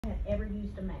ever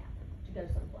used a map to go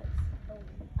someplace?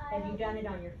 Have you done it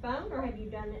on your phone, or have you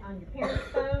done it on your parents'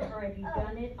 phone, or have you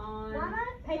done it on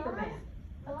paper map?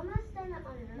 Mama's done it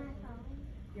on her phone.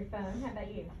 Your phone? How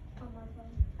about you? On my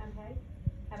phone. Okay.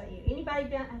 How about you?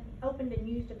 Anybody opened and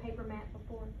used a paper map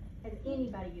before? Has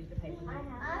anybody used a paper map?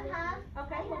 I have.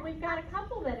 Okay, well we've got a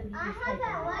couple that have used I paper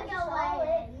have maps. that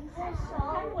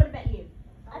Okay, what about you?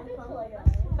 I've been to Lego.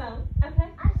 Phone. Okay.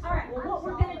 Alright, well what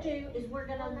we're going to do is we're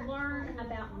going to learn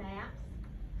about maps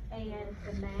and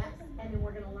the maps, and then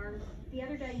we're going to learn, the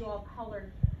other day you all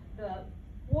colored the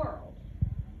world,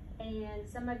 and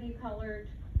some of you colored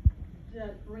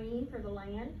the green for the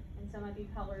land, and some of you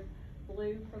colored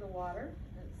blue for the water,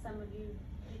 and some of you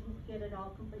didn't get it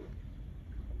all complete.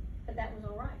 But that was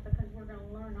alright, because we're going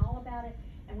to learn all about it,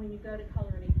 and when you go to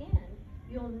color it again,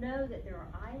 you'll know that there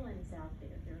are islands out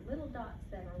there. There are little dots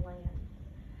that are land.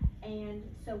 And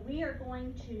so we are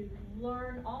going to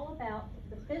learn all about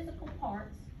the physical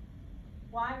parts,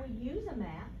 why we use a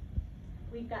map.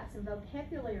 We've got some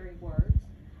vocabulary words,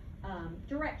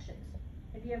 directions.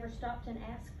 Have you ever stopped and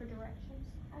asked for directions?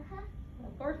 Well,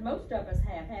 of course, most of us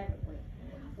have, haven't we?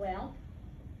 Well,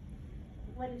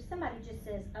 what if somebody just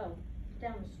says, oh,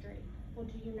 down the street? Well,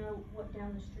 do you know what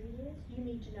down the street is? You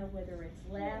need to know whether it's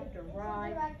left or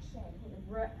right. Direction.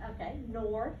 Okay,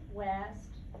 north, west,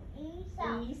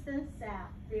 east and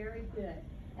south. Very good.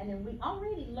 And then we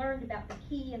already learned about the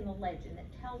key in the legend. It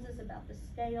tells us about the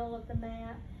scale of the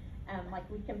map. Like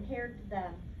we compared the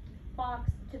box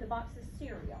to the box of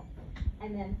cereal.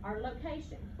 And then our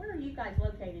location. Where are you guys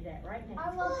located at right now?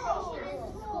 Our location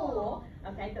is School.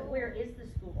 Okay, but where is the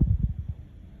school?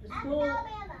 The school,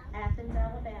 Alabama. Athens,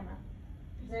 Alabama.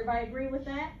 Does everybody agree with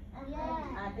that? Yeah.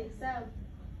 I think so.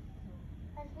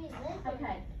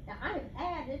 Okay, now I have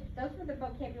added, those were the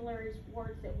vocabulary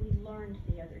words that we learned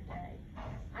the other day.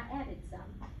 I added some.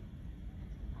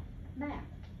 Map.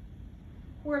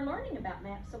 We're learning about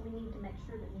maps, so we need to make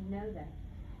sure that we know that.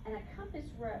 And a compass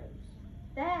rose,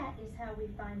 that is how we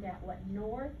find out what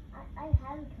north. I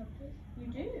have a compass. You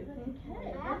do?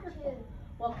 Okay, I have wonderful. to.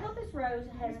 Well, compass rose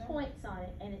has points on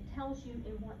it, and it tells you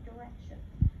in what direction.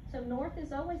 So north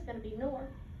is always going to be north,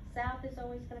 south is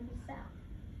always going to be south.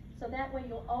 So that way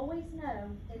you'll always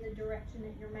know in the direction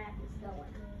that your map is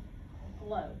going.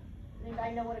 Globe.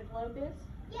 Anybody know what a globe is?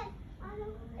 Yes, I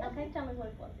know. Okay, tell me what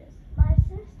a globe is. My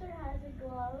sister has a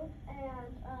globe,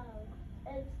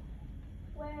 and it's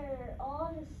where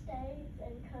all the states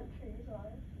and countries are.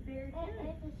 Very And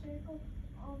good. it's a circle.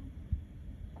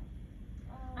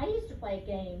 I used to play a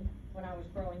game when I was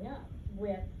growing up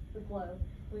with the globe.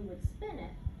 We would spin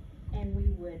it, and we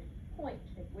would point.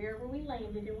 Wherever we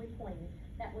landed and we pointed,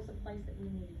 that was a place that we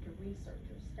needed to research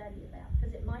or study about,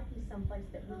 because it might be someplace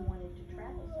that we wanted to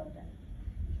travel someday.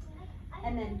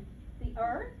 And then the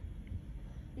earth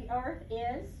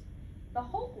is the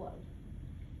whole globe.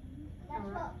 That's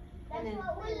And then-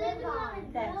 what we live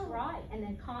on. That's right. And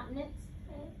then continents,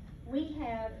 we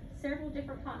have several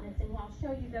different continents, and I'll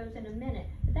show you those in a minute,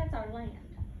 but that's our land,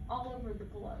 all over the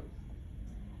globe.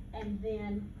 And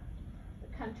then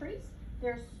the countries,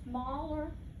 they're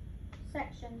smaller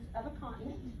sections of a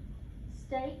continent.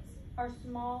 States are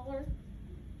smaller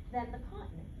than the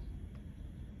continent.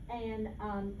 And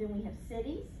then we have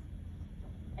cities,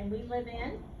 and we live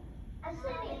in, A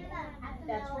city.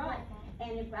 that's right.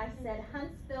 And if I said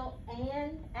Huntsville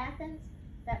and Athens,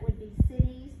 that would be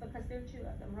cities, because there are two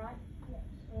of them, right? Yes.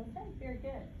 Okay, very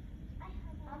good.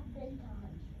 I've been to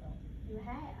Huntsville. You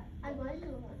have. I went to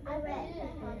one. I read.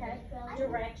 Okay.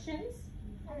 Directions.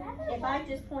 If I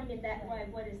just pointed that way,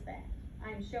 what is that?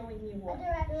 I'm showing you what?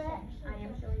 I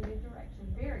am showing you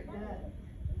direction. Very good.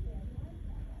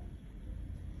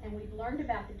 And we've learned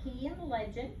about the key and the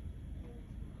legend.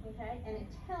 Okay, and it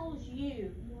tells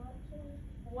you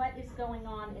what is going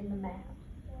on in the map.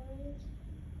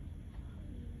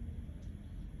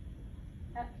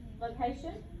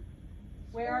 Location?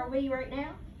 Where are we right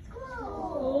now?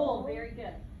 School. Very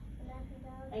good.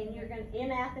 And you're going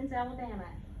in Athens, Alabama.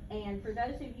 And for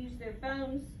those who use their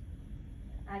phones,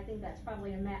 I think that's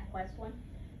probably a MapQuest one,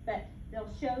 but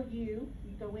they'll show you,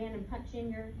 you go in and punch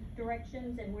in your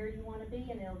directions and where you want to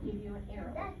be, and it'll give you an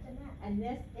arrow. And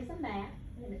this is a map,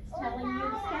 and it's telling you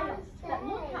the scale. But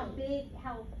look how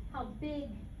big,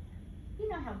 you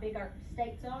know how big our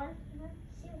states are?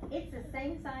 It's the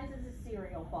same size as a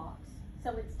cereal box.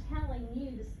 So it's telling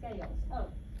you the scales. Oh,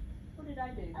 what did I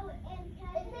do? Oh, and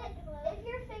if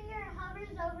your finger hovers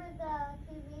over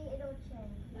the TV, it'll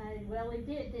change. Well, it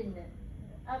did, didn't it?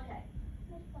 Okay.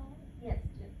 Yes,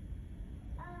 Jim.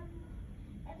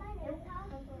 At my nan's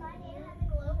house, my nan has a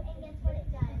globe, and guess what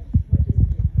it does? What does it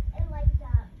do? It lights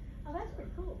up. Oh, that's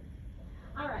pretty cool.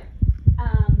 All right.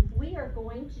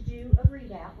 going to do a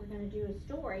readout. We're gonna do a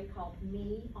story called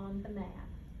Me on the Map.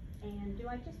 And do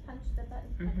I just punch the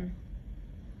button? Mhm. Okay.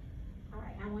 All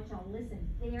right, I want y'all to listen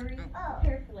very Oh.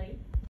 carefully.